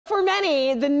for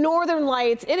many, the northern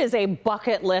lights, it is a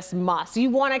bucket list must. You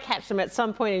want to catch them at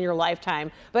some point in your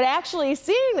lifetime, but actually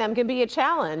seeing them can be a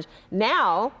challenge.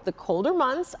 Now, the colder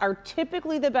months are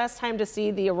typically the best time to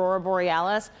see the Aurora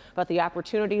Borealis, but the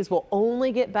opportunities will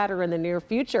only get better in the near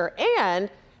future. And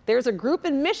there's a group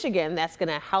in Michigan that's going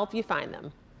to help you find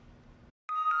them.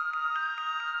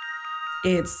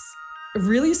 It's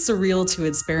really surreal to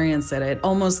experience it. It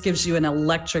almost gives you an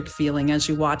electric feeling as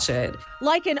you watch it.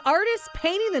 Like an artist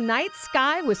painting the night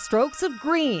sky with strokes of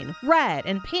green, red,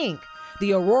 and pink,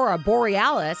 the Aurora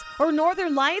Borealis, or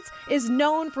Northern Lights, is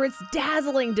known for its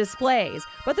dazzling displays.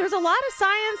 But there's a lot of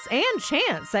science and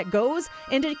chance that goes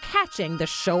into catching the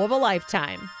show of a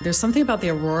lifetime. There's something about the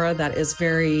Aurora that is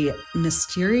very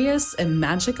mysterious and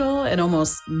magical and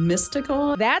almost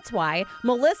mystical. That's why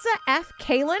Melissa F.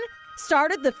 Kalin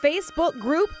started the Facebook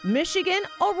group Michigan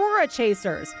Aurora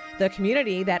Chasers, the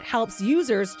community that helps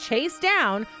users chase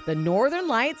down the Northern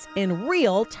Lights in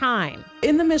real time.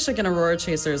 In the Michigan Aurora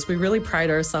Chasers, we really pride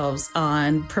ourselves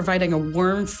on providing a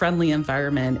warm, friendly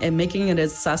environment and making it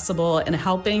accessible and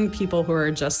helping people who are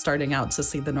just starting out to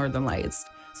see the Northern Lights.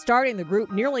 Starting the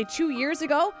group nearly 2 years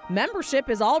ago, membership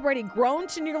has already grown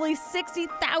to nearly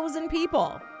 60,000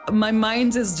 people. My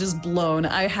mind is just blown.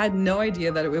 I had no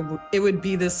idea that it would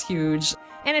be this huge.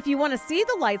 And if you want to see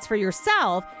the lights for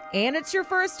yourself and it's your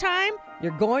first time,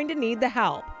 you're going to need the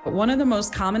help. One of the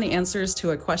most common answers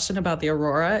to a question about the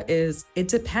Aurora is, it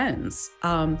depends.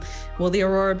 Will the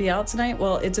Aurora be out tonight?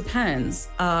 Well, it depends.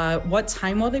 What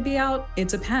time will they be out? It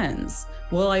depends.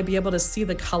 Will I be able to see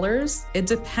the colors? It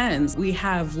depends. We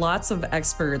have lots of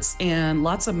experts and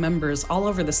lots of members all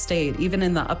over the state, even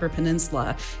in the Upper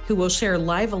Peninsula, who will share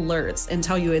live alerts and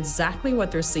tell you exactly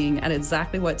what they're seeing at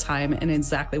exactly what time and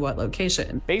exactly what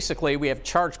location. Basically, we have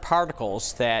charged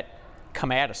particles that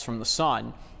come at us from the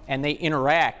sun, and they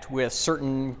interact with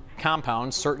certain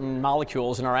compounds, certain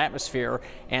molecules in our atmosphere,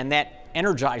 and that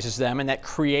energizes them and that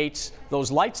creates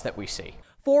those lights that we see.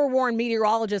 Forewarned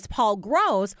meteorologist Paul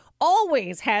Gross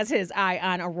always has his eye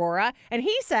on Aurora, and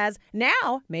he says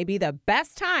now may be the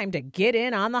best time to get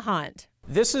in on the hunt.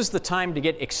 This is the time to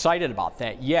get excited about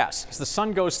that, yes. The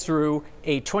sun goes through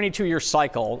a 22-year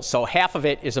cycle, so half of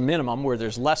it is a minimum where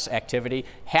there's less activity,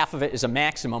 half of it is a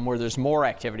maximum where there's more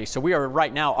activity. So we are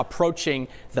right now approaching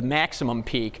the maximum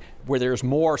peak where there's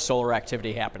more solar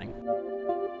activity happening.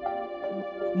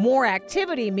 More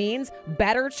activity means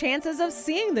better chances of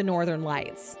seeing the Northern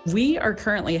Lights. We are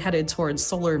currently headed towards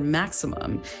solar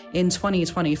maximum in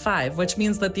 2025, which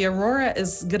means that the Aurora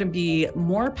is going to be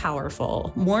more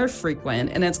powerful, more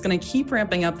frequent, and it's going to keep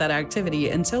ramping up that activity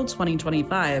until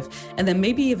 2025, and then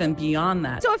maybe even beyond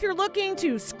that. So if you're looking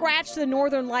to scratch the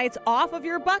Northern Lights off of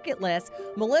your bucket list,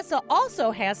 Melissa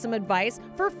also has some advice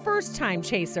for first-time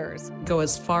chasers. Go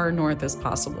as far north as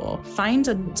possible. Find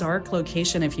a dark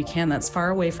location if you can that's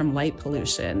far away from light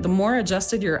pollution. The more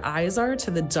adjusted your eyes are to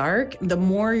the dark, the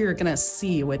more you're going to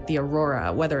see with the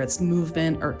Aurora, whether it's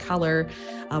movement or color.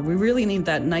 We really need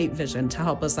that night vision to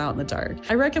help us out in the dark.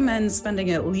 I recommend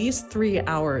spending at least 3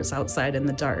 hours outside in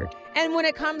the dark. And when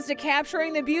it comes to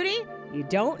capturing the beauty, you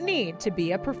don't need to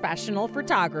be a professional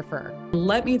photographer.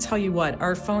 Let me tell you what,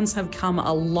 our phones have come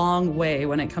a long way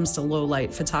when it comes to low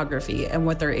light photography and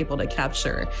what they're able to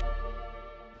capture.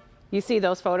 You see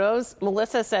those photos?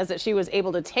 Melissa says that she was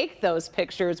able to take those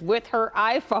pictures with her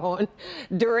iPhone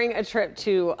during a trip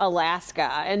to Alaska.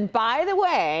 And by the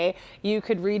way, you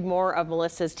could read more of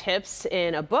Melissa's tips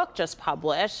in a book just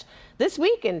published this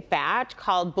week, in fact,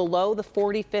 called Below the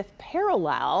 45th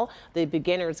Parallel, the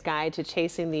beginner's guide to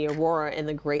chasing the Aurora in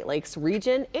the Great Lakes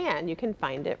region. And you can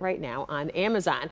find it right now on Amazon.